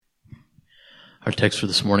Our text for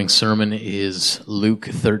this morning's sermon is Luke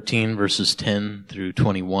 13, verses 10 through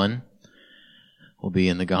 21. We'll be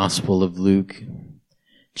in the Gospel of Luke,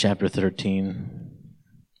 chapter 13,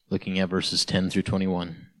 looking at verses 10 through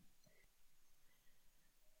 21.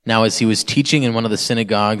 Now, as he was teaching in one of the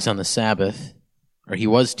synagogues on the Sabbath, or he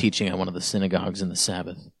was teaching at one of the synagogues in the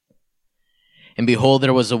Sabbath, and behold,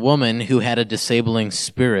 there was a woman who had a disabling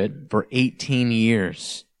spirit for 18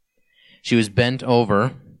 years. She was bent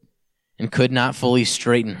over and could not fully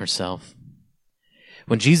straighten herself.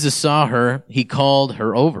 When Jesus saw her, he called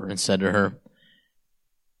her over and said to her,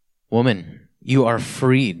 "Woman, you are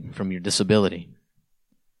freed from your disability."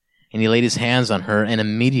 And he laid his hands on her, and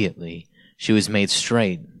immediately she was made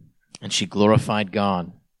straight, and she glorified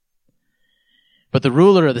God. But the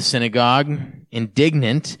ruler of the synagogue,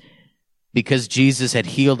 indignant because Jesus had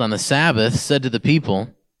healed on the Sabbath, said to the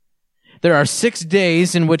people, "There are 6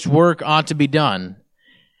 days in which work ought to be done.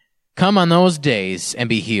 Come on those days and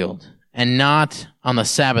be healed, and not on the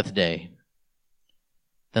Sabbath day."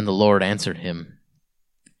 Then the Lord answered him,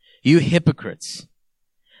 "You hypocrites!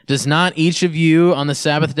 Does not each of you on the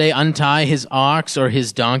Sabbath day untie his ox or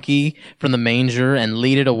his donkey from the manger and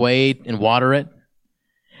lead it away and water it?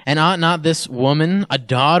 And ought not this woman, a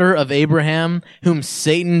daughter of Abraham, whom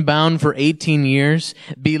Satan bound for 18 years,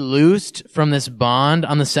 be loosed from this bond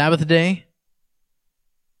on the Sabbath day?"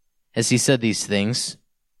 As he said these things,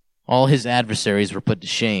 all his adversaries were put to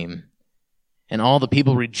shame, and all the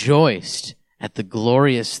people rejoiced at the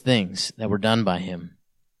glorious things that were done by him.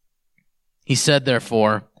 He said,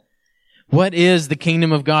 therefore, "What is the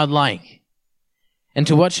kingdom of God like? And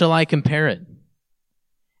to what shall I compare it?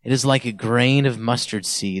 It is like a grain of mustard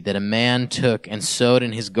seed that a man took and sowed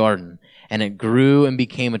in his garden, and it grew and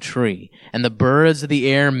became a tree, and the birds of the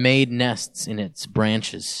air made nests in its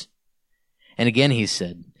branches." And again he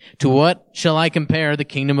said, "To what shall I compare the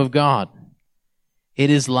kingdom of God? It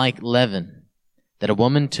is like leaven that a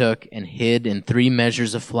woman took and hid in 3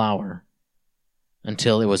 measures of flour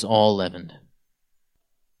until it was all leavened."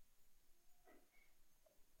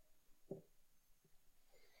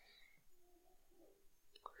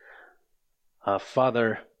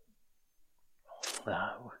 Father,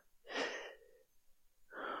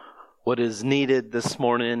 what is needed this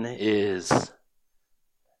morning is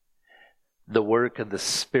the work of the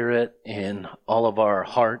Spirit in all of our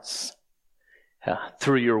hearts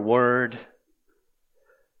through your word.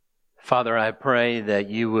 Father, I pray that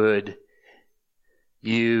you would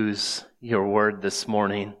use your word this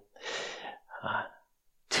morning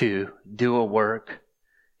to do a work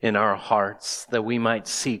in our hearts that we might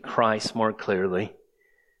see Christ more clearly.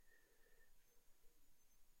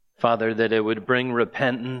 Father, that it would bring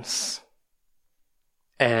repentance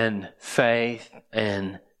and faith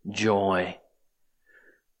and joy.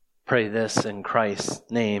 Pray this in Christ's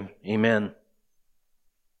name. Amen.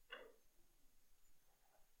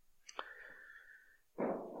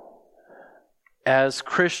 As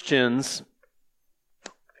Christians,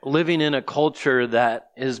 living in a culture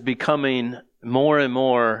that is becoming more and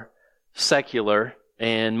more secular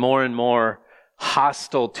and more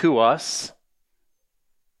hostile to us,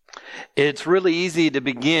 it's really easy to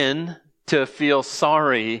begin to feel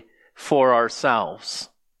sorry for ourselves.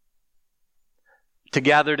 To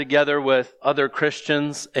gather together with other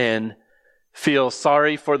Christians and feel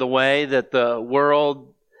sorry for the way that the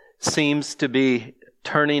world seems to be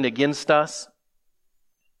turning against us.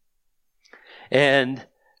 And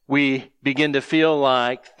we begin to feel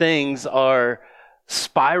like things are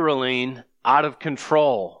spiraling out of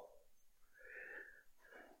control.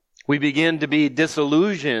 We begin to be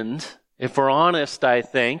disillusioned, if we're honest, I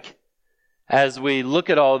think, as we look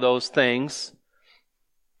at all those things,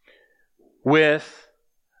 with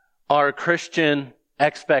our Christian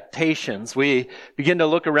expectations. We begin to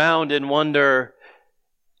look around and wonder,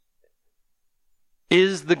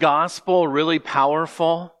 is the gospel really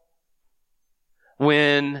powerful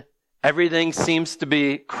when everything seems to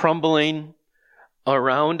be crumbling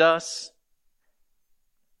around us?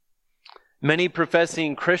 Many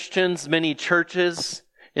professing Christians, many churches,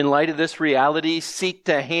 in light of this reality, seek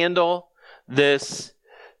to handle this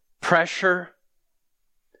pressure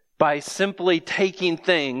by simply taking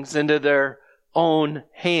things into their own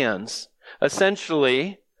hands,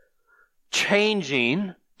 essentially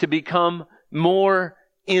changing to become more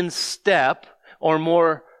in step or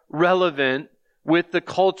more relevant with the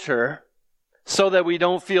culture so that we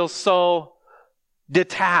don't feel so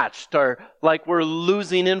detached or like we're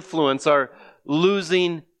losing influence or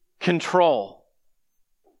losing control.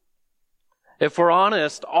 If we're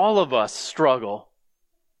honest, all of us struggle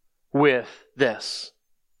with this.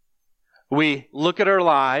 We look at our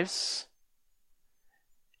lives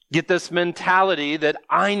get this mentality that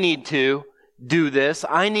I need to do this,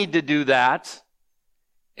 I need to do that,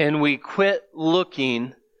 and we quit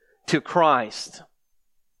looking to Christ.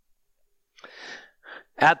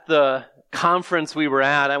 At the conference we were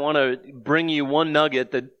at, I want to bring you one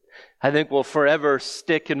nugget that I think will forever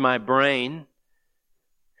stick in my brain.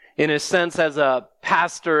 In a sense, as a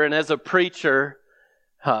pastor and as a preacher,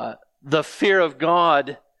 the fear of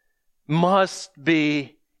God must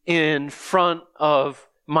be in front of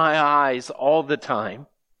my eyes all the time.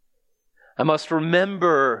 I must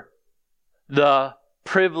remember the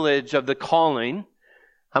privilege of the calling.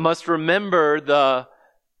 I must remember the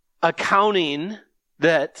accounting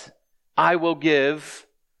that I will give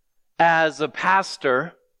as a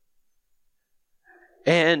pastor.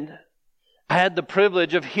 And I had the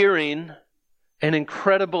privilege of hearing an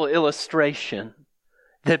incredible illustration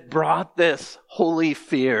that brought this holy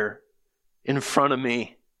fear in front of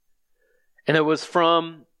me. And it was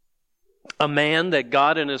from a man that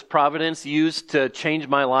God in His providence used to change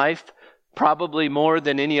my life, probably more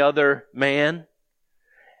than any other man,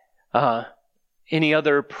 any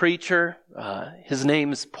other preacher. His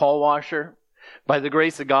name's Paul Washer. By the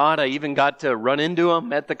grace of God, I even got to run into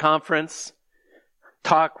him at the conference,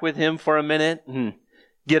 talk with him for a minute, and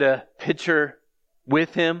get a picture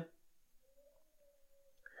with him.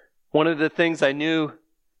 One of the things I knew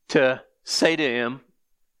to say to him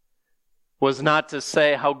was not to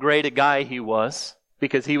say how great a guy he was,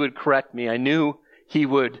 because he would correct me. I knew he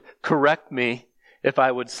would correct me if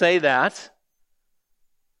I would say that.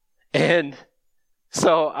 And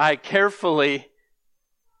so I carefully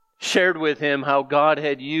shared with him how God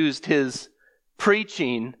had used his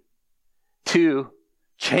preaching to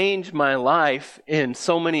change my life in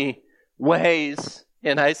so many ways.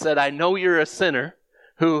 And I said, I know you're a sinner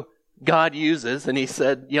who God uses. And he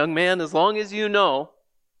said, young man, as long as you know,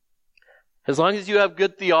 as long as you have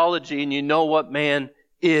good theology and you know what man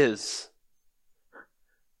is,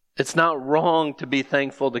 it's not wrong to be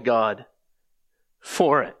thankful to God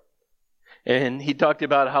for it. And he talked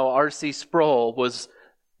about how R.C. Sproul was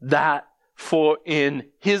that for in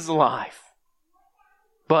his life.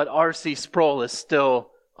 But R.C. Sproul is still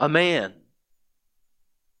a man.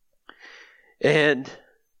 And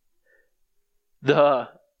the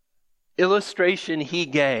illustration he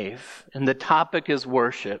gave, and the topic is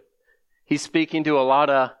worship. He's speaking to a lot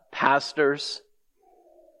of pastors.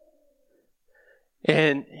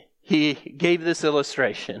 And he gave this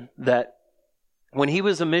illustration that when he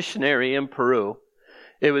was a missionary in Peru,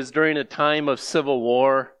 it was during a time of civil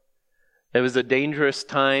war. It was a dangerous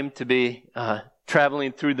time to be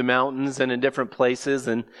traveling through the mountains and in different places.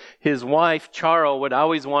 And his wife, Charo, would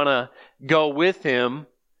always want to go with him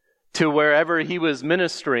to wherever he was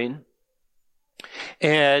ministering.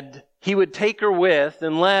 And he would take her with,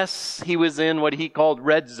 unless he was in what he called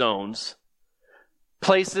red zones,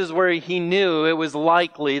 places where he knew it was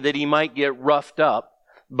likely that he might get roughed up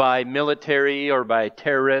by military or by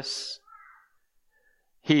terrorists.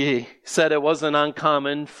 He said it wasn't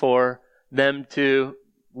uncommon for them to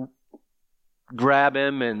grab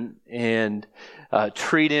him and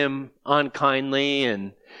treat him unkindly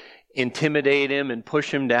and intimidate him and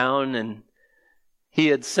push him down. And he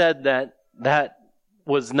had said that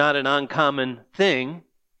was not an uncommon thing,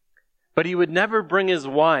 but he would never bring his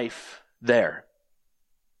wife there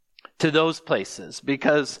to those places,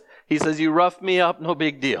 because he says, you rough me up, no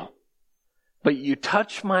big deal. But you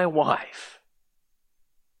touch my wife.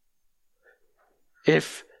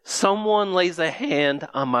 If someone lays a hand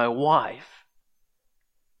on my wife,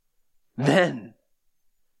 then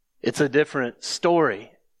it's a different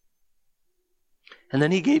story. And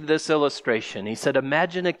then he gave this illustration. He said,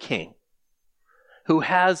 imagine a king who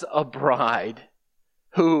has a bride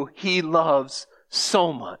who he loves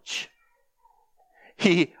so much.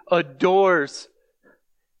 He adores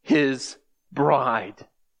his bride.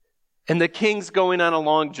 And the king's going on a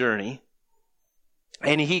long journey.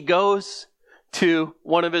 And he goes to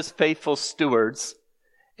one of his faithful stewards.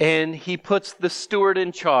 And he puts the steward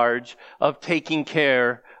in charge of taking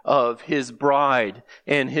care of his bride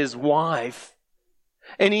and his wife.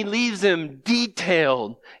 And he leaves him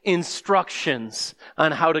detailed instructions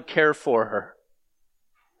on how to care for her.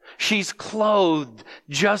 She's clothed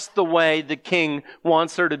just the way the king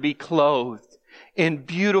wants her to be clothed, in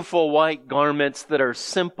beautiful white garments that are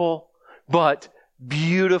simple but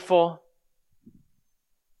beautiful.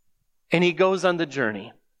 And he goes on the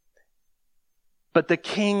journey. But the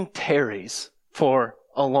king tarries for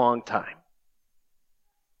a long time.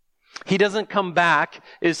 He doesn't come back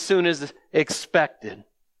as soon as expected.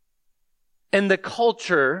 And the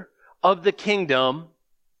culture of the kingdom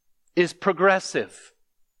is progressive.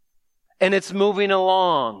 And it's moving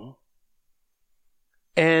along.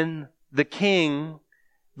 And the king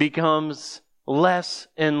becomes less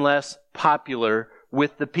and less popular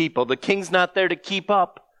with the people. The king's not there to keep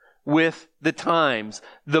up with the times.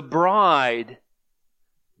 The bride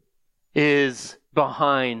is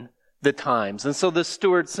behind the times. And so the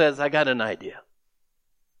steward says, I got an idea.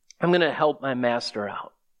 I'm going to help my master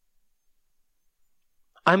out.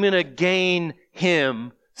 I'm going to gain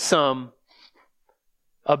him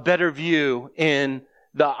a better view in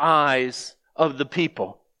the eyes of the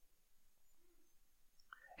people.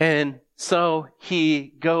 And so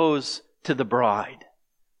he goes to the bride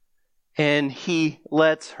and he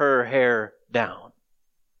lets her hair down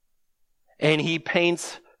and he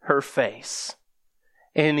paints her face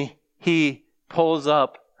and he pulls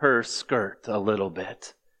up her skirt a little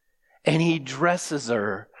bit and he dresses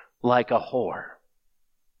her like a whore.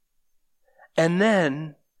 And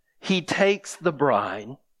then he takes the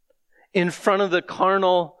bride in front of the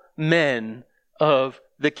carnal men of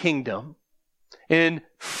the kingdom, in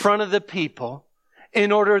front of the people,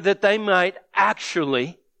 in order that they might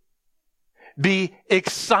actually be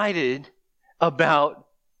excited about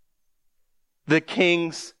the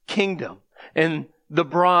king's kingdom and the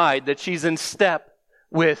bride, that she's in step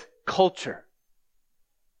with culture.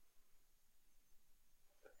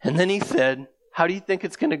 And then he said, how do you think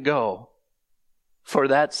it's going to go for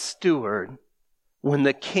that steward when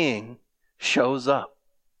the king shows up?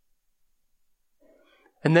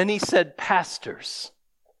 And then he said, pastors,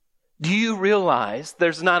 do you realize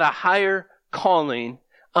there's not a higher calling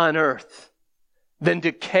on earth than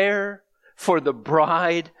to care for the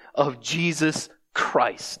bride of Jesus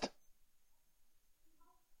Christ?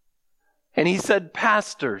 And he said,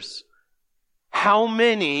 pastors, how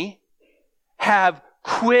many have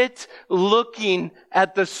quit looking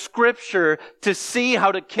at the scripture to see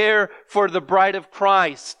how to care for the bride of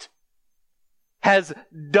Christ, has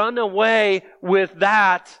done away with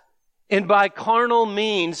that, and by carnal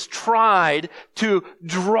means tried to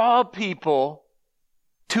draw people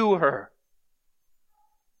to her?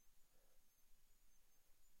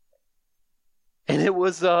 And it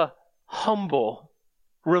was a humble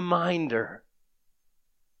reminder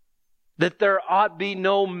that there ought be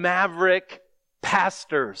no maverick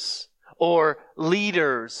pastors or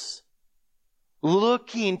leaders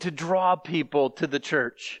looking to draw people to the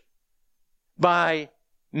church by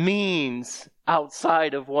means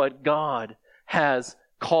outside of what God has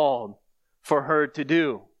called for her to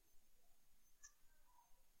do.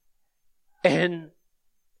 And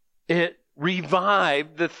it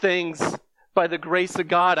revived the things, by the grace of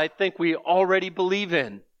God, I think we already believe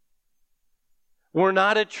in. We're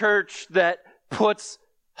not a church that puts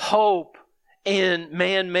hope in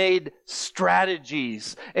man-made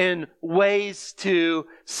strategies and ways to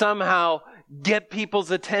somehow get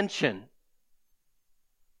people's attention.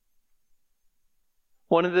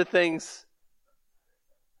 One of the things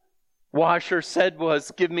Washer said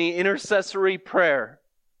was, give me intercessory prayer.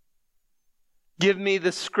 Give me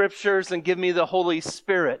the scriptures and give me the Holy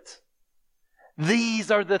Spirit.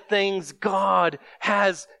 These are the things God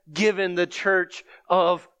has given the church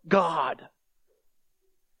of God.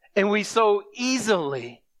 And we so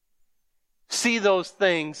easily see those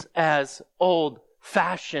things as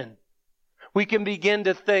old-fashioned. We can begin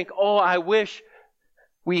to think, oh, I wish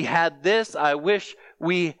we had this, I wish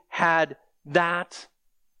we had that,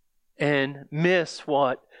 and miss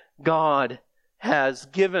what God has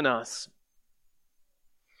given us.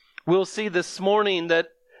 We'll see this morning that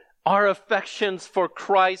our affections for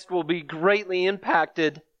Christ will be greatly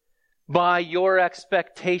impacted by your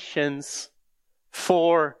expectations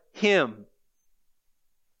for Him.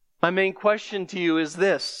 My main question to you is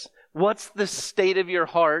this: what's the state of your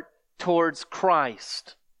heart towards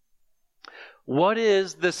Christ? What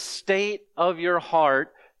is the state of your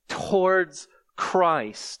heart towards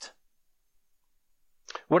Christ?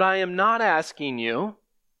 What I am not asking you,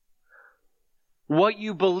 what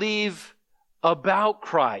you believe about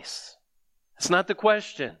Christ. That's not the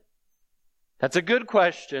question. That's a good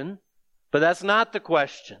question, but that's not the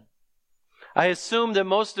question. I assume that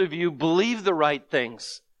most of you believe the right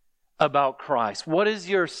things about Christ. What is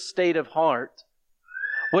your state of heart?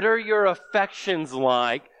 What are your affections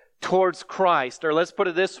like towards Christ? Or let's put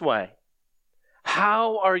it this way: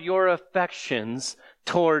 how are your affections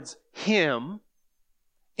towards Him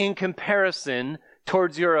in comparison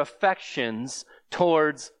towards your affections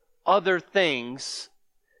towards other things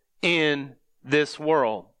in this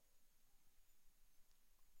world?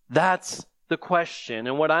 That's the question.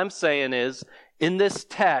 And what I'm saying is, in this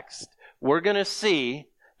text, we're going to see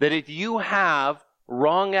that if you have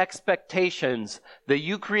wrong expectations that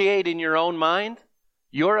you create in your own mind,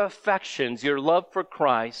 your affections, your love for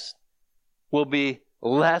Christ will be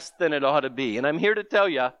less than it ought to be. And I'm here to tell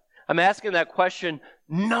you, I'm asking that question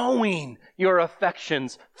knowing your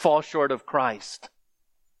affections fall short of Christ.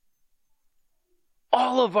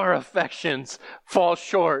 All of our affections fall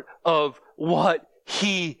short of what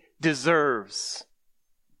He deserves.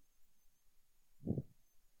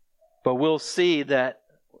 But we'll see that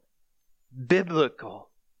biblical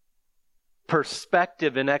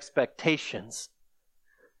perspective and expectations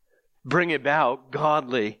bring about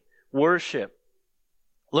godly worship.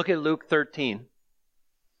 Look at Luke 13,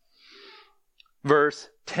 verse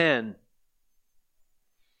 10.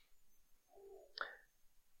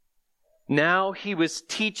 Now he was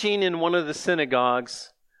teaching in one of the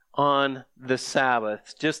synagogues on the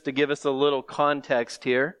Sabbath. Just to give us a little context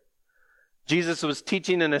here. Jesus was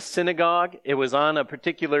teaching in a synagogue. It was on a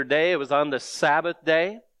particular day. It was on the Sabbath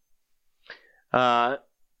day. A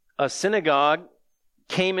synagogue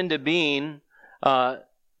came into being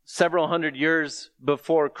several hundred years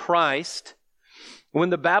before Christ. When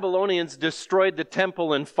the Babylonians destroyed the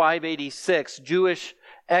temple in 586, Jewish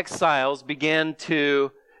exiles began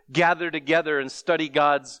to gather together and study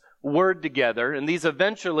God's Word together. And these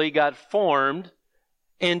eventually got formed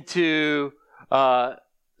into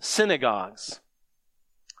synagogues.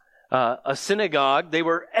 A synagogue, they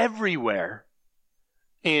were everywhere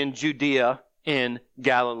in Judea, in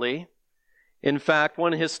Galilee. In fact,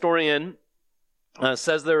 one historian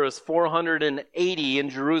says there was 480 in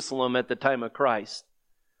Jerusalem at the time of Christ.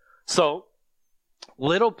 So,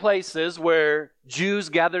 little places where Jews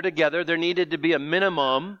gather together. There needed to be a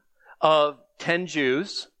minimum of 10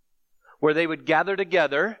 Jews where they would gather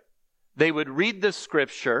together. They would read the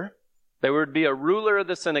Scripture. There would be a ruler of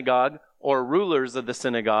the synagogue or rulers of the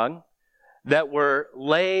synagogue that were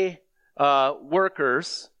lay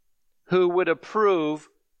workers who would approve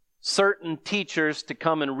certain teachers to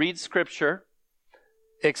come and read Scripture,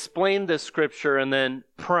 explain the Scripture, and then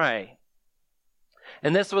pray.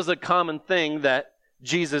 And this was a common thing that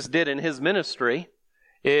Jesus did in His ministry,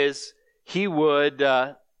 is He would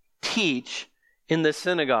teach in the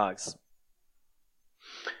synagogues.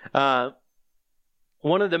 One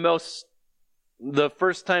of the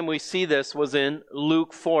first time we see this was in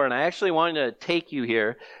Luke 4, and I actually wanted to take you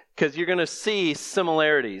here because you're going to see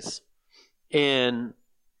similarities in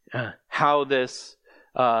how this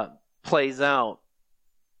plays out.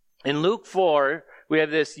 In Luke 4, we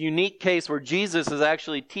have this unique case where Jesus is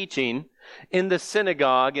actually teaching in the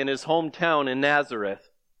synagogue in his hometown in Nazareth.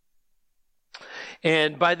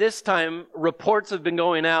 And by this time, reports have been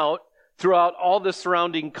going out throughout all the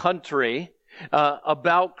surrounding country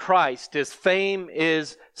about Christ. His fame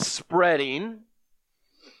is spreading.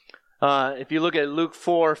 If you look at Luke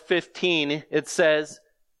 4:15, it says,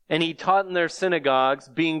 "And he taught in their synagogues,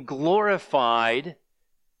 being glorified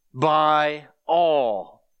by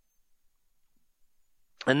all."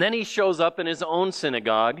 And then he shows up in his own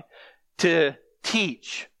synagogue to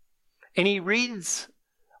teach. And he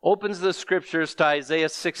opens the Scriptures to Isaiah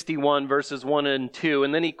 61, verses 1 and 2.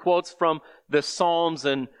 And then he quotes from the Psalms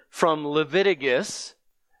and from Leviticus,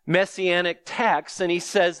 messianic texts. And he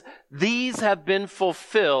says, "These have been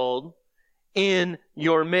fulfilled in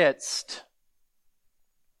your midst."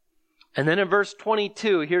 And then in verse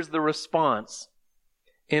 22, here's the response.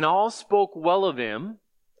 "And all spoke well of him,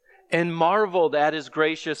 and marveled at his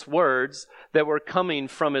gracious words that were coming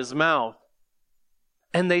from his mouth.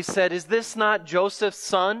 And they said, 'Is this not Joseph's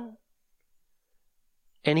son?'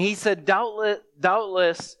 And he said,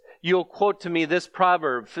 'Doubtless you'll quote to me this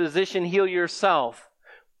proverb, Physician, heal yourself.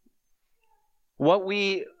 What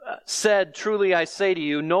we said, truly I say to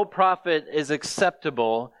you, no prophet is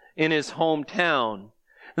acceptable in his hometown.'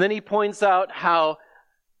 And then he points out how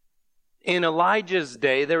in Elijah's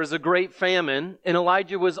day, there was a great famine, and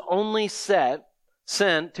Elijah was only sent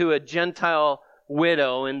to a Gentile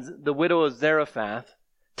widow, and the widow of Zarephath,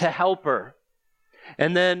 to help her.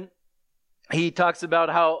 And then he talks about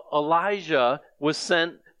how Elijah was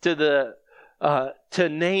sent to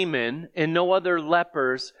Naaman and no other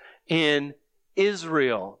lepers in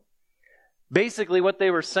Israel. Basically, what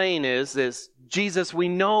they were saying is, Jesus, we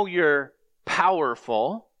know you're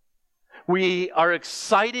powerful. We are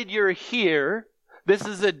excited you're here. This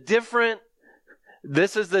is a different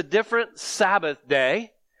Sabbath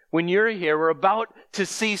day. When you're here, we're about to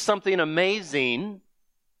see something amazing.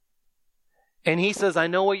 And he says, I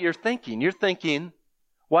know what you're thinking. You're thinking,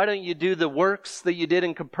 why don't you do the works that you did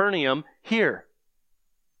in Capernaum here?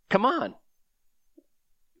 Come on.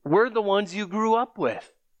 We're the ones you grew up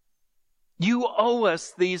with. You owe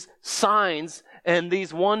us these signs and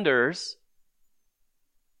these wonders.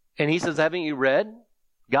 And he says, haven't you read?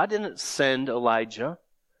 God didn't send Elijah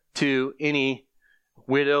to any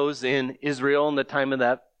widows in Israel in the time of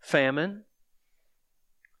that famine.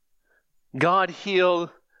 God healed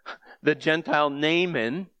the Gentile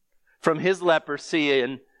Naaman from his leprosy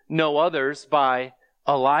and no others by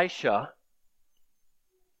Elisha.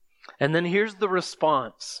 And then here's the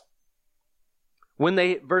response.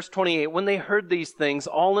 Verse 28, when they heard these things,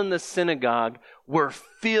 all in the synagogue were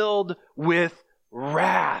filled with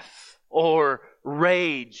wrath or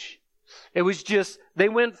rage. It was just, they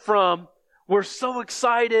went from, we're so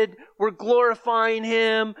excited, we're glorifying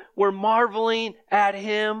Him, we're marveling at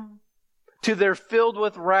Him, to they're filled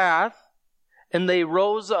with wrath. And they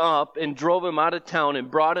rose up and drove him out of town and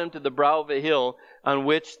brought him to the brow of a hill on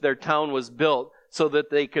which their town was built, so that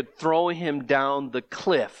they could throw him down the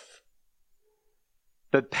cliff.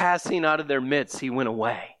 But passing out of their midst, he went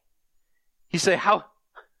away. You say, how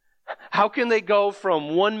can they go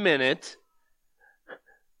from 1 minute,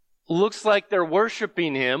 looks like they're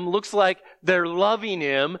worshiping Him, looks like they're loving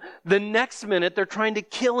Him, the next minute they're trying to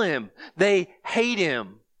kill Him. They hate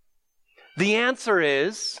Him. The answer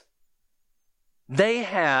is, they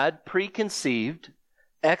had preconceived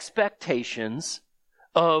expectations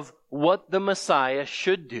of what the Messiah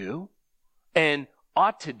should do and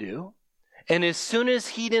ought to do. And as soon as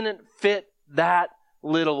He didn't fit that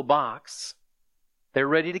little box, they're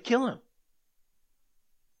ready to kill Him.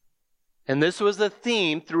 And this was a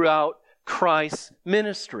theme throughout Christ's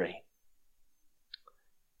ministry.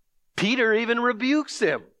 Peter even rebukes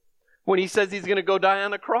Him when He says He's going to go die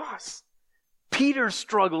on a cross. Peter's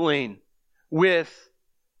struggling with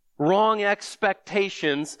wrong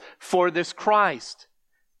expectations for this Christ.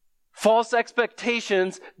 False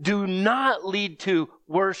expectations do not lead to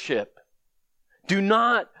worship, do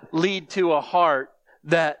not lead to a heart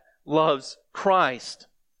that loves Christ.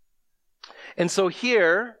 And so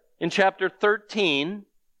here in chapter 13,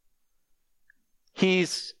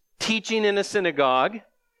 he's teaching in a synagogue.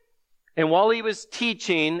 And while he was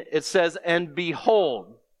teaching, it says, and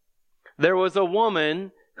behold, there was a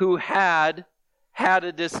woman who had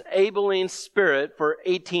a disabling spirit for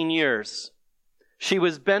 18 years. She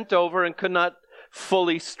was bent over and could not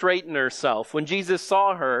fully straighten herself. When Jesus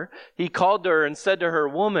saw her, He called to her and said to her,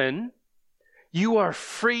 woman, you are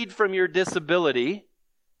freed from your disability.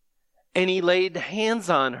 And He laid hands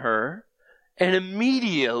on her, and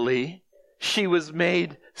immediately she was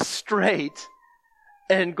made straight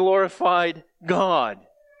and glorified God.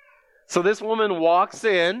 So this woman walks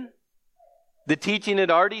in. The teaching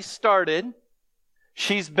had already started.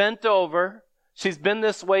 She's bent over. She's been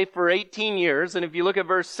this way for 18 years. And if you look at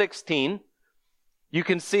verse 16, you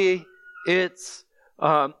can see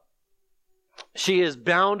she is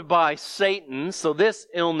bound by Satan. So this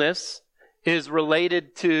illness is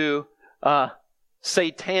related to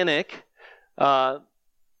satanic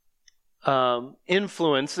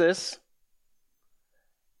influences.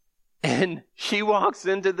 And she walks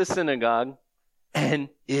into the synagogue and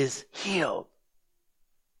is healed.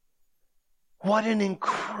 What an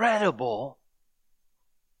incredible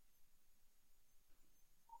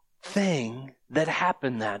thing that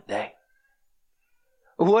happened that day.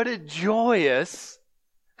 What a joyous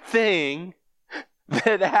thing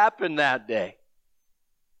that happened that day.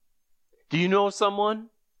 Do you know someone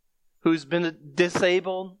who's been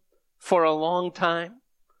disabled for a long time,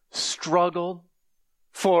 struggled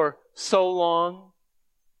for so long?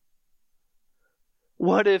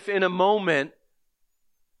 What if in a moment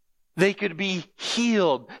they could be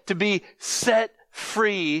healed, to be set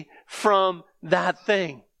free from that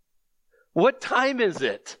thing? What time is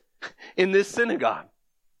it in this synagogue?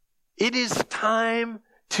 It is time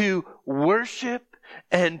to worship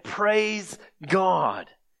and praise God,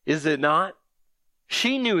 is it not?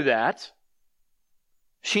 She knew that.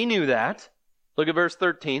 She knew that. Look at verse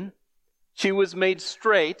 13. She was made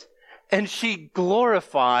straight and she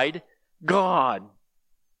glorified God.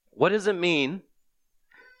 What does it mean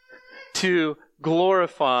to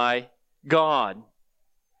glorify God?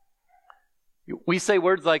 We say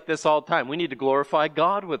words like this all the time. We need to glorify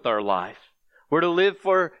God with our life. We're to live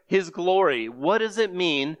for His glory. What does it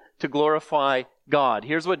mean to glorify God?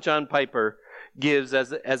 Here's what John Piper gives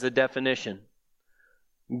as a definition.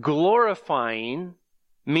 Glorifying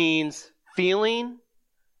means feeling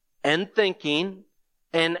and thinking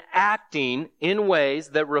and acting in ways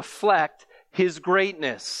that reflect His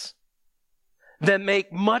greatness, that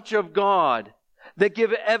make much of God, that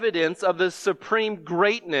give evidence of the supreme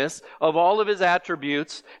greatness of all of His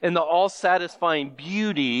attributes and the all-satisfying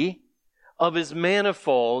beauty of His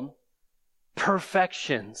manifold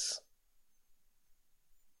perfections.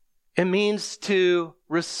 It means to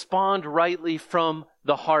respond rightly from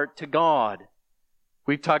the heart to God.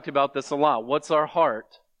 We've talked about this a lot. What's our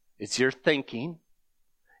heart? It's your thinking,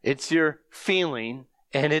 it's your feeling,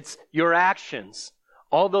 and it's your actions.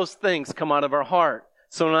 All those things come out of our heart.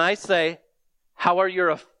 So when I say, how are your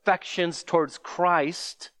affections towards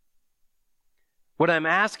Christ? What I'm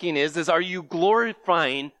asking is are you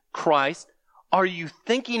glorifying Christ? Are you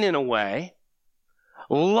thinking in a way,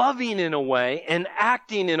 loving in a way, and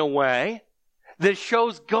acting in a way that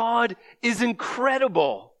shows God is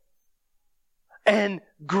incredible and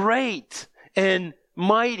great and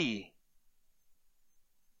mighty?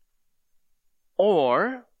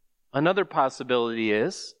 Or another possibility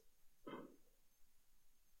is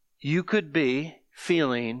you could be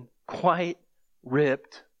feeling quite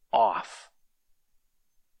ripped off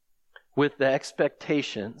with the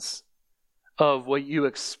expectations of what you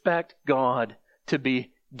expect God to be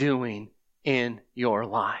doing in your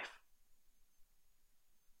life.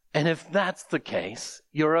 And if that's the case,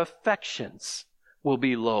 your affections will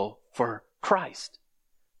be low for Christ.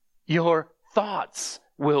 Your thoughts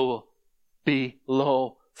will be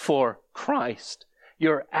low for Christ.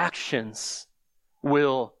 Your actions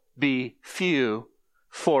will be few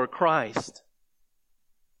for Christ.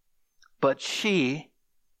 But she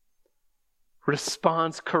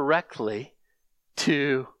responds correctly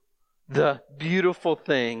to the beautiful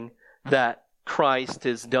thing that Christ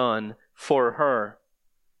has done for her.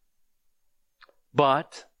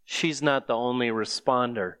 But she's not the only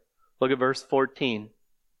responder. Look at verse 14.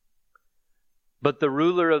 But the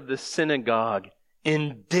ruler of the synagogue,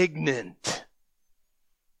 indignant,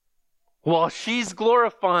 while she's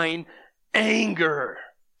glorifying, anger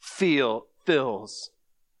fills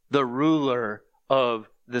the ruler of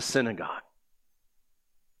the synagogue.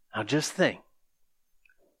 Now just think.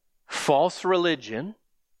 False religion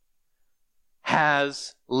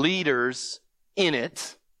has leaders in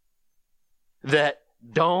it that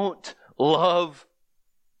don't love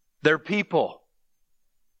their people.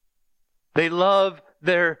 They love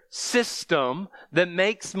their system that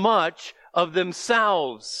makes much of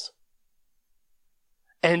themselves.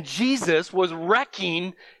 And Jesus was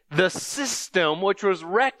wrecking the system, which was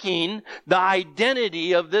wrecking the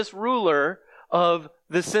identity of this ruler of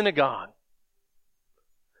the synagogue.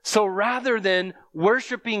 So rather than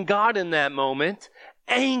worshiping God in that moment,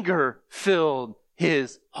 anger filled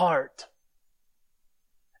his heart.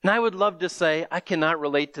 And I would love to say, I cannot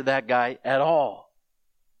relate to that guy at all.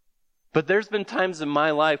 But there's been times in my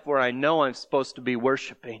life where I know I'm supposed to be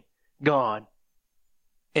worshiping God,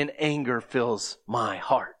 and anger fills my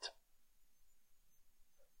heart.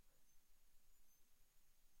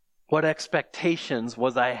 What expectations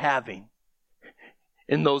was I having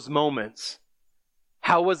in those moments?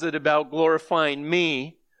 How was it about glorifying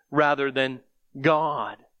me rather than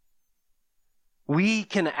God? We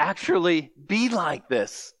can actually be like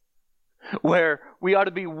this, where we ought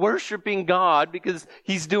to be worshiping God because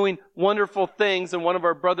He's doing wonderful things in one of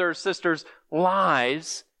our brother or sister's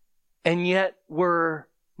lives, and yet we're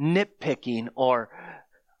nitpicking or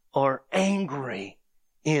angry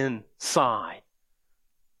inside.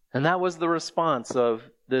 And that was the response of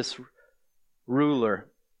this ruler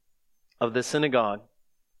of the synagogue.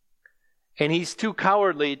 And he's too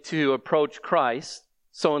cowardly to approach Christ,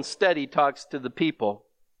 so instead he talks to the people.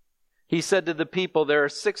 He said to the people, there are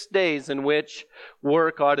 6 days in which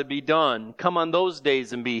work ought to be done. Come on those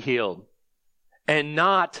days and be healed, and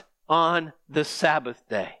not on the Sabbath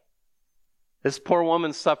day. This poor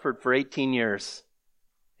woman suffered for 18 years,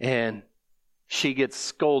 and she gets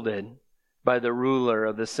scolded by the ruler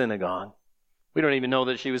of the synagogue. We don't even know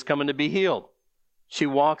that she was coming to be healed. She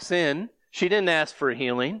walks in. She didn't ask for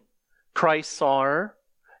healing. Christ saw her,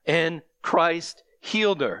 and Christ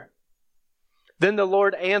healed her. Then the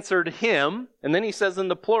Lord answered him, and then he says in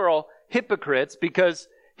the plural, hypocrites, because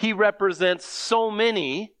he represents so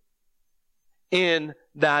many in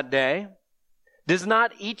that day. Does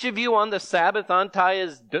not each of you on the Sabbath untie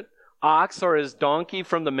his ox or his donkey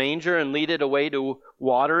from the manger and lead it away to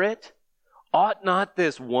water it? Ought not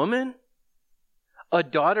this woman, a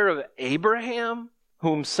daughter of Abraham,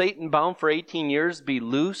 whom Satan bound for 18 years, be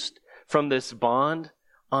loosed from this bond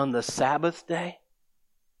on the Sabbath day?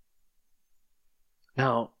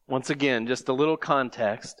 Now, once again, just a little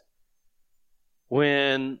context.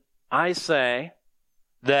 When I say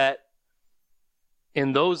that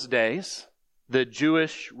in those days, the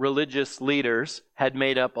Jewish religious leaders had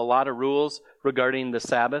made up a lot of rules regarding the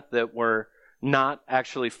Sabbath that were not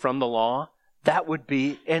actually from the law, that would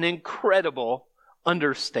be an incredible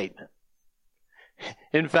understatement.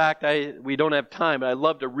 In fact, we don't have time, but I'd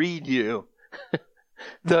love to read you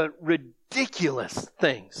the ridiculous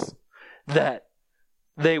things that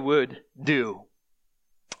they would do.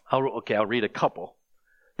 I'll read a couple.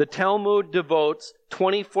 The Talmud devotes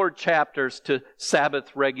 24 chapters to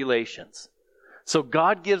Sabbath regulations. So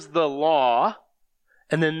God gives the law,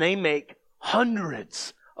 and then they make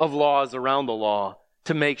hundreds of laws around the law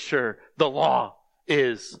to make sure the law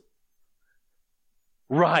is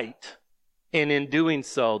right. And in doing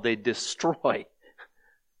so, they destroy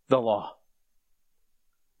the law.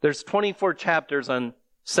 There's 24 chapters on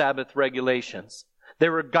Sabbath regulations.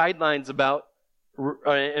 There were guidelines about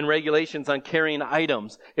and regulations on carrying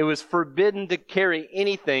items. It was forbidden to carry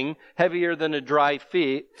anything heavier than a dry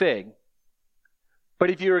fig.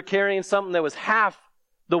 But if you were carrying something that was half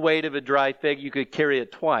the weight of a dry fig, you could carry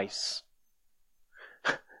it twice.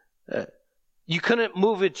 You couldn't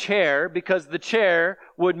move a chair because the chair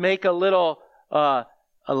would make a little a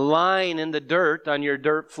line in the dirt on your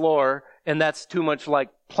dirt floor, and that's too much like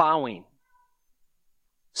plowing.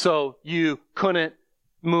 So you couldn't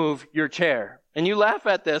move your chair. And you laugh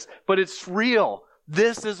at this, but it's real.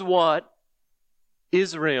 This is what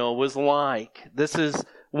Israel was like. This is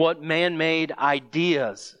what man-made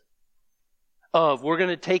ideas of, we're going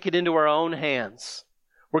to take it into our own hands.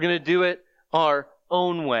 We're going to do it our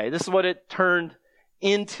own way. This is what it turned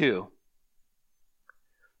into.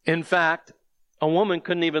 In fact, a woman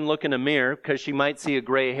couldn't even look in a mirror because she might see a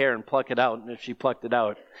gray hair and pluck it out. And if she plucked it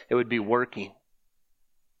out, it would be working.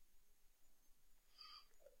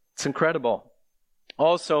 It's incredible.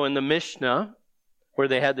 Also in the Mishnah, where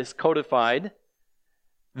they had this codified,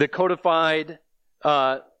 the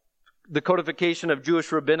codification of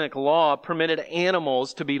Jewish rabbinic law permitted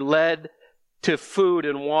animals to be led to food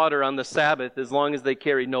and water on the Sabbath as long as they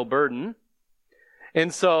carried no burden.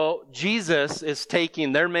 And so Jesus is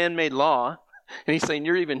taking their man-made law, and he's saying,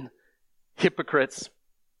 you're even hypocrites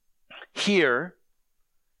here.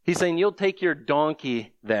 He's saying, you'll take your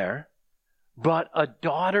donkey there, but a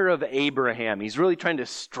daughter of Abraham. He's really trying to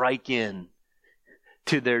strike in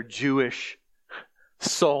to their Jewish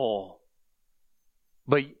soul.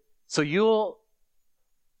 But so you'll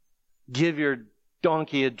give your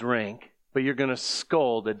donkey a drink, but you're going to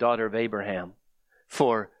scold a daughter of Abraham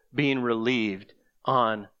for being relieved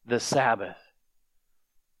on the Sabbath.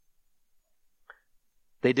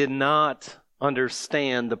 They did not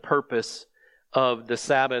understand the purpose of the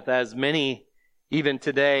Sabbath, as many even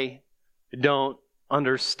today don't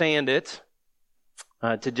understand it.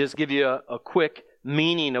 To just give you a quick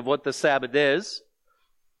meaning of what the Sabbath is.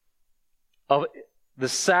 The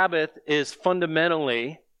Sabbath is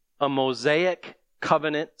fundamentally a Mosaic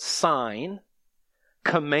covenant sign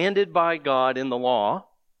commanded by God in the law,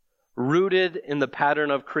 rooted in the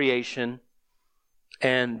pattern of creation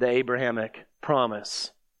and the Abrahamic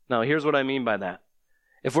promise. Now, here's what I mean by that.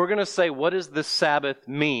 If we're going to say, what does the Sabbath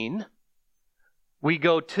mean? We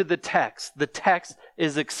go to the text. The text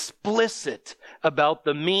is explicit about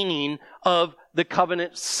the meaning of the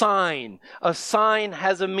covenant sign. A sign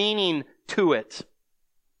has a meaning to it.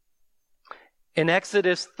 In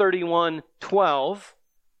Exodus 31:12,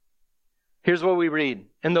 here's what we read.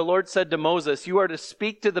 And the Lord said to Moses, you are to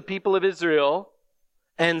speak to the people of Israel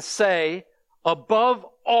and say, above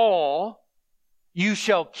all, you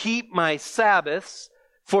shall keep my Sabbaths,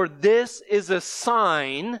 for this is a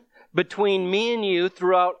sign between me and you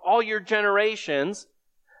throughout all your generations,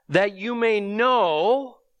 that you may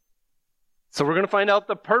know. So we're going to find out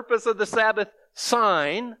the purpose of the Sabbath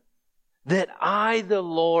sign, that I, the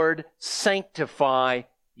Lord, sanctify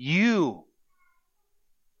you.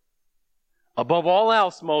 Above all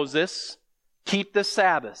else, Moses, keep the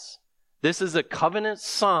Sabbaths. This is a covenant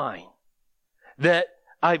sign that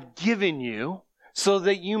I've given you so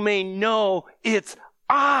that you may know it's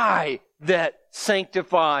I that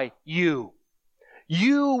sanctify you.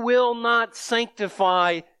 You will not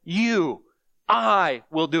sanctify you. I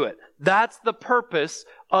will do it. That's the purpose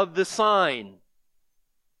of the sign.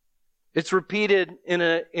 It's repeated in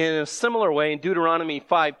a similar way in Deuteronomy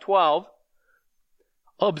 5:12.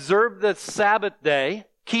 Observe the Sabbath day,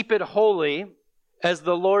 keep it holy, as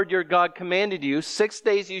the Lord your God commanded you. 6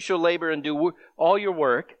 days you shall labor and do all your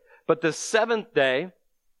work, but the seventh day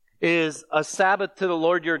is a Sabbath to the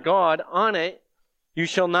Lord your God. On it you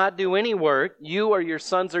shall not do any work, you or your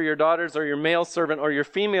sons or your daughters or your male servant or your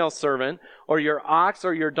female servant or your ox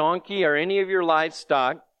or your donkey or any of your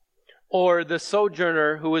livestock or the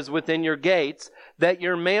sojourner who is within your gates, that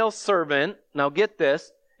your male servant, now get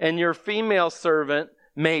this, and your female servant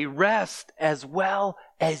may rest as well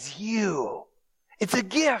as you. It's a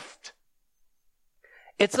gift.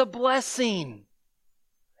 It's a blessing.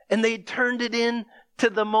 And they turned it into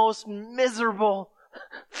the most miserable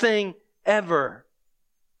thing ever.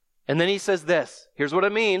 And then he says this, here's what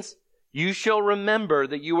it means. You shall remember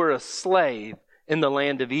that you were a slave in the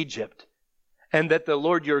land of Egypt, and that the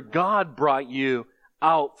Lord your God brought you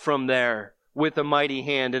out from there with a mighty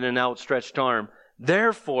hand and an outstretched arm.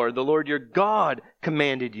 Therefore, the Lord your God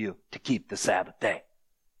commanded you to keep the Sabbath day.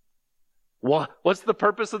 What's the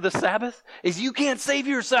purpose of the Sabbath? Is you can't save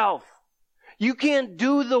yourself. You can't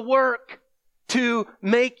do the work to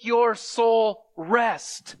make your soul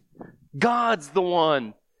rest. God's the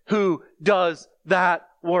one who does that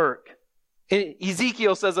work.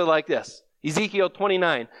 Ezekiel says it like this. Ezekiel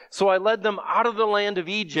 29. So I led them out of the land of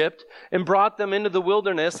Egypt and brought them into the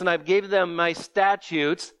wilderness, and I've gave them my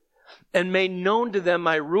statutes and made known to them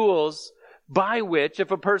my rules, by which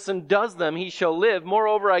if a person does them, he shall live.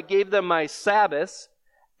 Moreover, I gave them my Sabbaths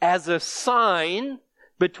as a sign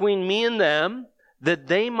between me and them, that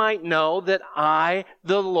they might know that I,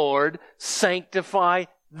 the Lord, sanctify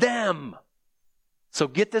them. So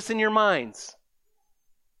get this in your minds.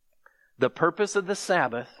 The purpose of the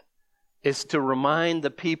Sabbath is to remind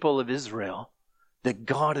the people of Israel that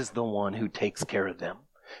God is the one who takes care of them.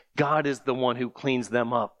 God is the one who cleans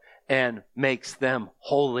them up and makes them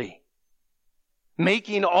holy.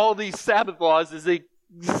 Making all these Sabbath laws is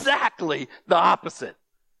exactly the opposite.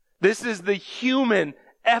 This is the human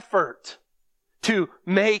effort to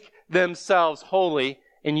make themselves holy.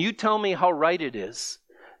 And you tell me how right it is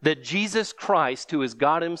that Jesus Christ, who is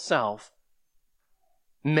God himself,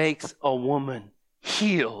 makes a woman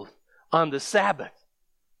healed on the Sabbath.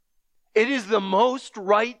 It is the most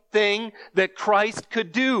right thing that Christ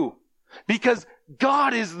could do, because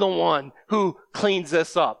God is the one who cleans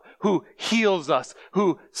us up, who heals us,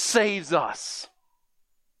 who saves us.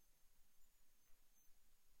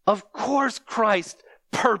 Of course, Christ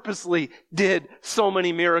purposely did so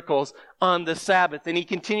many miracles on the Sabbath, and he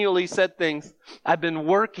continually said things. I've been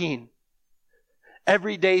working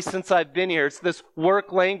every day since I've been here. It's this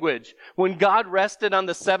work language. When God rested on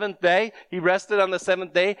the seventh day, he rested on the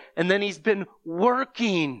seventh day, and then he's been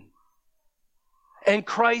working. And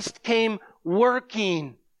Christ came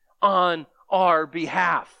working on our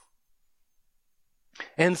behalf.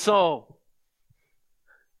 And so,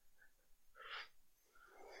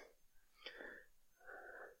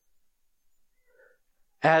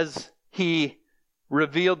 as he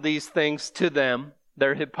revealed these things to them,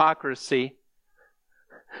 their hypocrisy,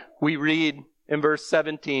 we read in verse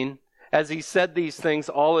 17, as he said these things,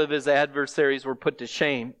 all of his adversaries were put to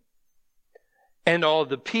shame, and all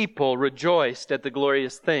the people rejoiced at the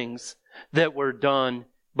glorious things that were done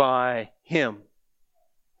by him.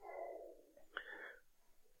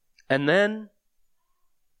 And then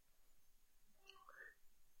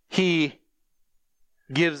he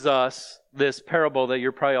gives us this parable that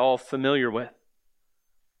you're probably all familiar with.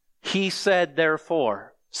 He said,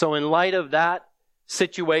 therefore. So in light of that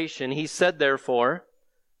situation, he said, therefore,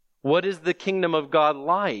 what is the kingdom of God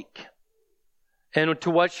like? And to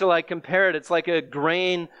what shall I compare it? It's like a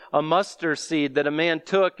grain, a mustard seed that a man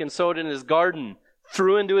took and sowed in his garden,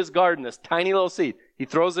 threw into his garden, this tiny little seed. He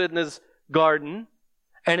throws it in his garden,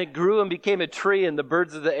 and it grew and became a tree, and the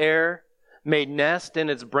birds of the air made nest in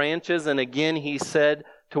its branches. And again he said,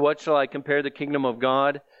 to what shall I compare the kingdom of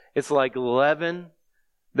God? It's like leaven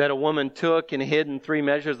that a woman took and hid in 3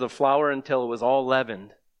 measures of flour until it was all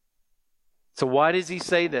leavened. So why does he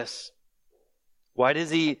say this? Why does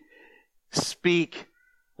he speak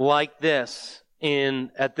like this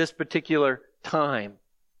at this particular time?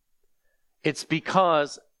 It's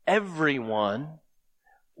because everyone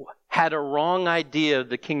had a wrong idea of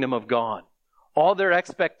the kingdom of God. All their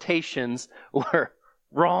expectations were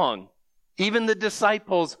wrong. Even the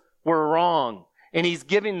disciples were wrong. And he's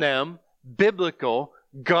giving them biblical,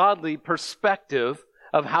 godly perspective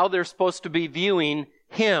of how they're supposed to be viewing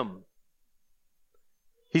him.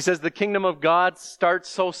 He says the kingdom of God starts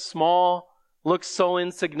so small, looks so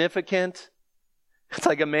insignificant. It's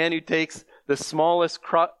like a man who takes the smallest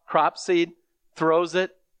crop seed, throws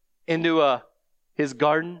it into his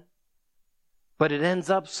garden, but it ends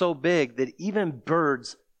up so big that even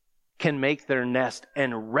birds can make their nest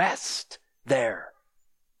and rest there.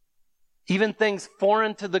 Even things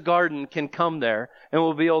foreign to the garden can come there and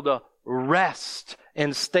will be able to rest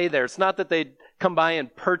and stay there. It's not that they'd come by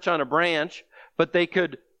and perch on a branch, but they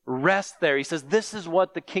could rest there. He says this is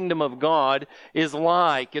what the kingdom of God is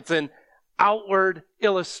like. It's an outward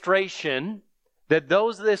illustration that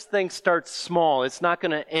though this thing starts small, it's not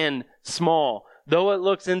going to end small. Though it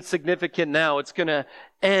looks insignificant now, it's going to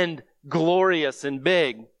end glorious and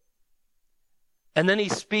big. And then he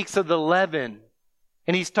speaks of the leaven.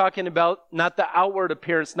 And he's talking about not the outward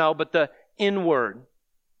appearance now, but the inward.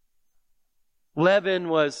 Leaven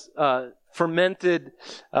was fermented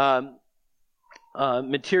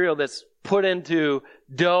material that's put into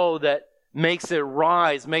dough that makes it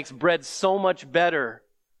rise, makes bread so much better.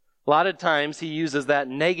 A lot of times he uses that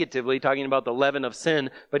negatively, talking about the leaven of sin,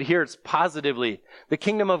 but here it's positively. The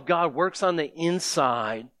kingdom of God works on the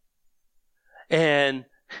inside, and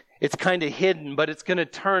it's kind of hidden, but it's going to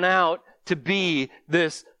turn out to be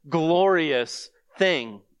this glorious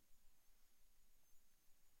thing.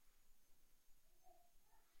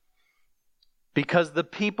 Because the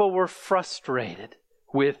people were frustrated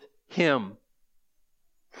with him.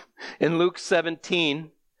 In Luke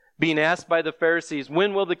 17, being asked by the Pharisees,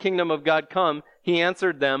 when will the kingdom of God come? He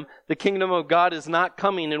answered them, the kingdom of God is not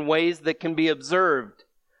coming in ways that can be observed.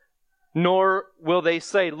 Nor will they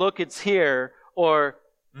say, look, it's here, or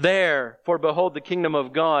there, for behold, the kingdom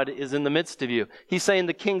of God is in the midst of you. He's saying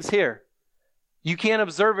the king's here. You can't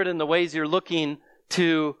observe it in the ways you're looking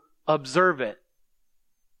to observe it.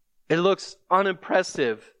 It looks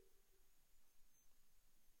unimpressive.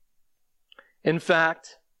 In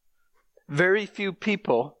fact, very few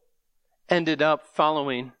people ended up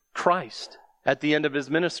following Christ at the end of his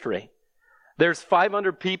ministry. There's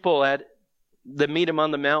 500 people that meet him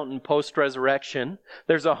on the mountain post-resurrection.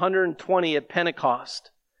 There's 120 at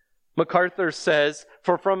Pentecost. MacArthur says,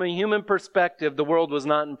 for from a human perspective, the world was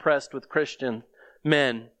not impressed with Christian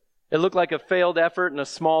men. It looked like a failed effort in a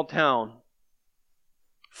small town,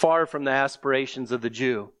 far from the aspirations of the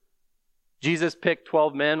Jew. Jesus picked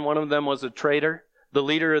 12 men. One of them was a traitor. The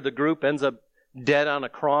leader of the group ends up dead on a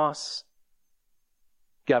cross.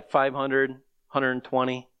 Got 500,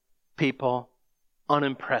 120 people.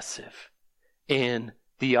 Unimpressive in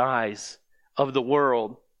the eyes of the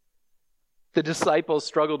world. The disciples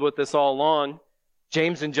struggled with this all along.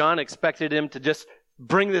 James and John expected him to just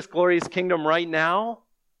bring this glorious kingdom right now.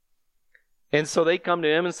 And so they come to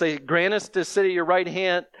him and say, grant us to sit at your right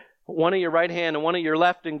hand, one at your right hand and one at your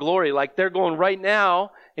left in glory. Like they're going right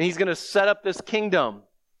now, and he's going to set up this kingdom.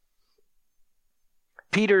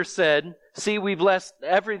 Peter said, see, we've left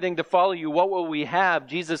everything to follow you. What will we have?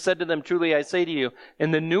 Jesus said to them, truly I say to you,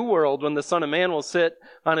 in the new world, when the Son of Man will sit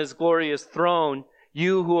on his glorious throne,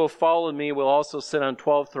 you who have followed me will also sit on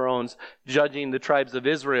 12 thrones, judging the tribes of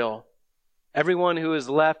Israel. Everyone who has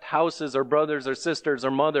left houses or brothers or sisters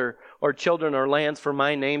or mother or children or lands for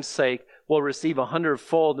my name's sake will receive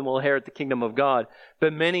 100-fold and will inherit the kingdom of God.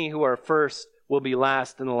 But many who are first will be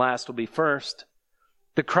last, and the last will be first.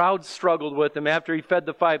 The crowd struggled with him after he fed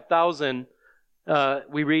the 5,000.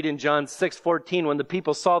 We read in John 6:14, when the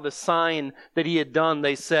people saw the sign that he had done,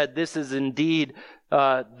 they said, this is indeed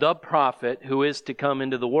the prophet who is to come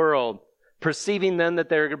into the world. Perceiving then that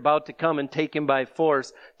they were about to come and take him by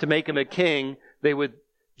force to make him a king,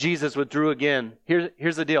 Jesus withdrew again.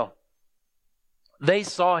 Here's the deal. They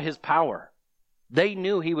saw his power. They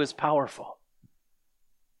knew he was powerful.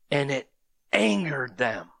 And it angered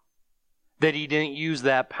them that he didn't use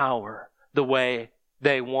that power the way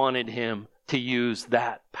they wanted him to use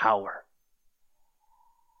that power.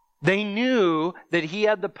 They knew that he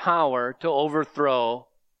had the power to overthrow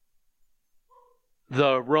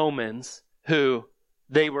the Romans, who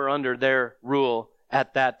they were under their rule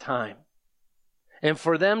at that time. And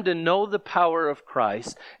for them to know the power of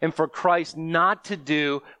Christ, and for Christ not to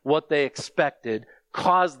do what they expected,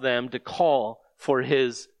 caused them to call for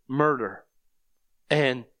his murder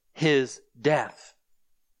and his death.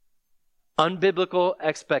 Unbiblical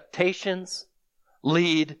expectations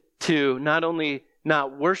lead to not only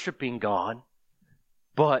not worshiping God,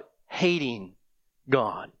 but hating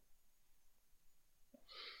God.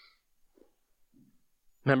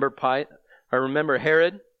 Remember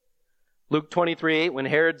Herod? Luke 23:8, when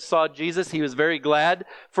Herod saw Jesus, he was very glad,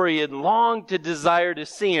 for he had longed to desire to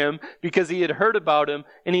see him because he had heard about him,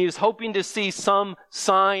 and he was hoping to see some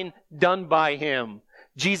sign done by him.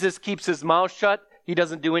 Jesus keeps his mouth shut. He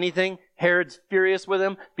doesn't do anything. Herod's furious with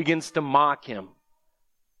him, begins to mock him,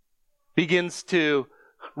 begins to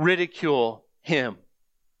ridicule him.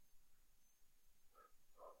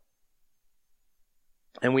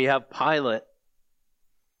 And we have Pilate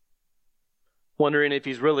wondering if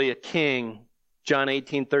he's really a king. John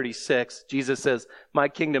 18:36, Jesus says, my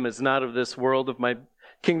kingdom is not of this world. If my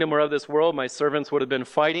kingdom were of this world, my servants would have been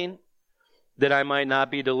fighting, that I might not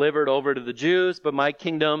be delivered over to the Jews, but my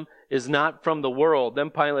kingdom is not from the world. Then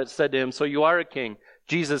Pilate said to him, so you are a king?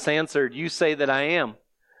 Jesus answered, you say that I am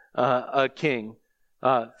a king.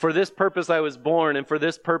 For this purpose I was born, and for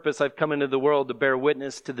this purpose I've come into the world, to bear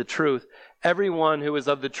witness to the truth. Everyone who is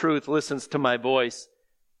of the truth listens to my voice.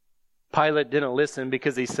 Pilate didn't listen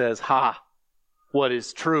because he says, what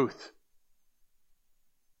is truth?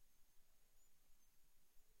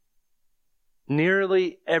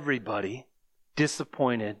 Nearly everybody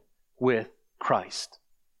disappointed with Christ.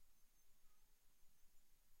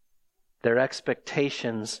 Their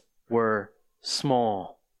expectations were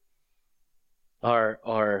small or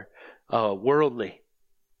worldly.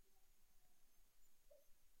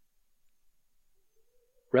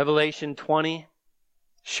 Revelation 20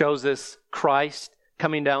 shows us Christ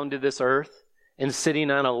coming down to this earth and sitting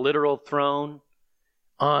on a literal throne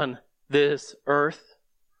on this earth.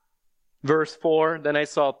 Verse 4, then I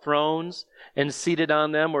saw thrones, and seated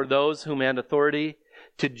on them were those whom had authority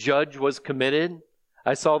to judge was committed.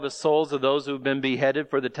 I saw the souls of those who have been beheaded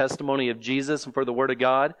for the testimony of Jesus and for the word of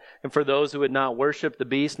God, and for those who had not worshipped the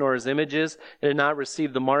beast nor his images, and had not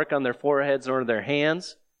received the mark on their foreheads nor their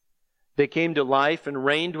hands. They came to life and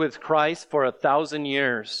reigned with Christ for 1,000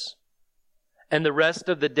 years. And the rest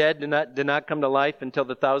of the dead did not come to life until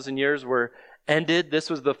the 1,000 years were ended. This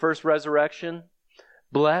was the first resurrection.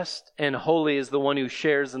 Blessed and holy is the one who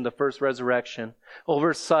shares in the first resurrection.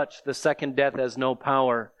 Over such the second death has no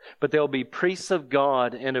power, but they'll be priests of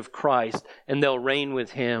God and of Christ, and they'll reign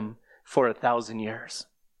with him for 1,000 years.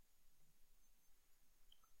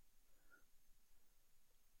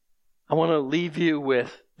 I want to leave you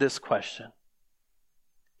with this question.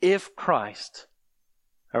 If Christ,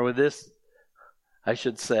 or with this, I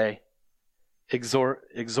should say,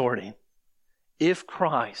 exhorting, if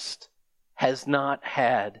Christ has not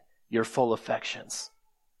had your full affections.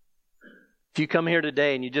 If you come here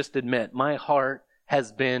today and you just admit, my heart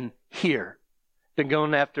has been here, been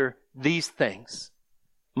going after these things.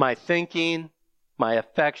 My thinking, my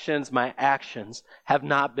affections, my actions have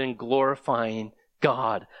not been glorifying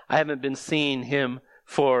God. I haven't been seeing him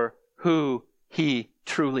for who he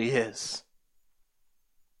truly is.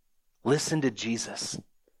 Listen to Jesus.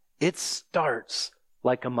 It starts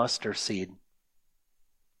like a mustard seed.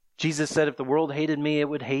 Jesus said, if the world hated me, it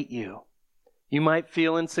would hate you. You might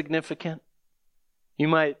feel insignificant. You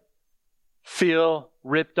might feel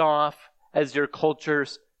ripped off as your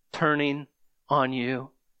culture's turning on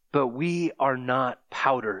you. But we are not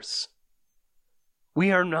powders.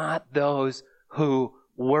 We are not those who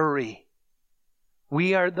worry.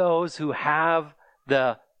 We are those who have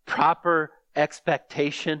the proper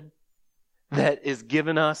expectation that is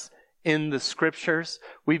given us in the Scriptures.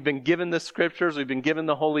 We've been given the Scriptures. We've been given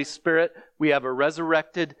the Holy Spirit. We have a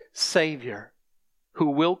resurrected Savior who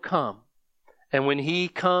will come. And when he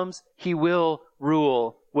comes, he will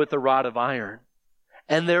rule with a rod of iron.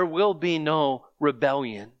 And there will be no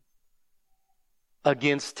rebellion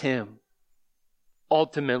against him.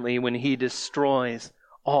 Ultimately, when he destroys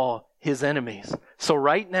all his enemies. So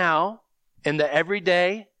right now, in the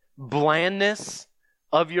everyday blandness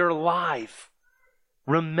of your life,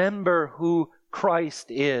 remember who Christ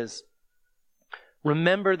is.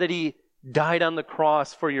 Remember that he died on the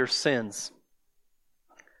cross for your sins.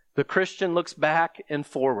 The Christian looks back and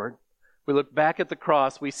forward. We look back at the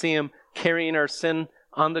cross. We see him carrying our sin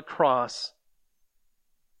on the cross.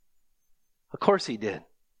 Of course he did.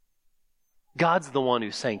 God's the one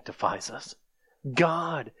who sanctifies us.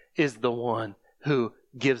 God is the one who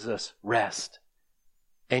gives us rest.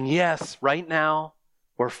 And yes, right now,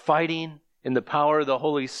 we're fighting in the power of the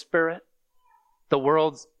Holy Spirit. The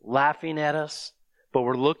world's laughing at us, but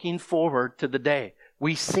we're looking forward to the day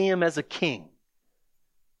we see him as a king,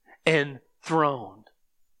 enthroned.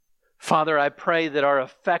 Father, I pray that our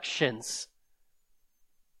affections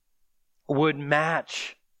would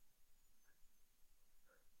match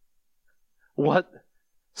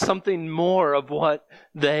something more of what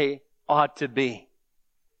they ought to be.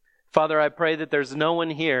 Father, I pray that there's no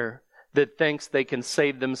one here that thinks they can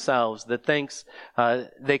save themselves, that thinks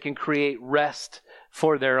they can create rest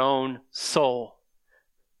for their own soul.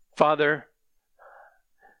 Father,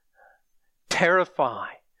 terrify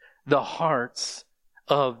the hearts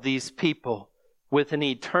of these people with an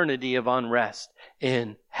eternity of unrest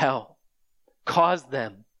in hell. Cause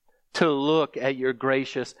them to look at your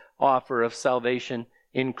gracious offer of salvation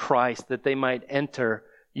in Christ, that they might enter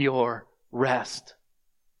your rest.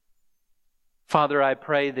 Father, I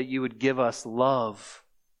pray that you would give us love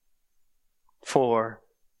for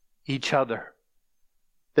each other,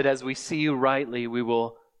 that as we see you rightly, we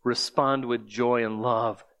will respond with joy and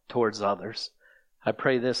love towards others. I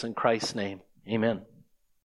pray this in Christ's name. Amen.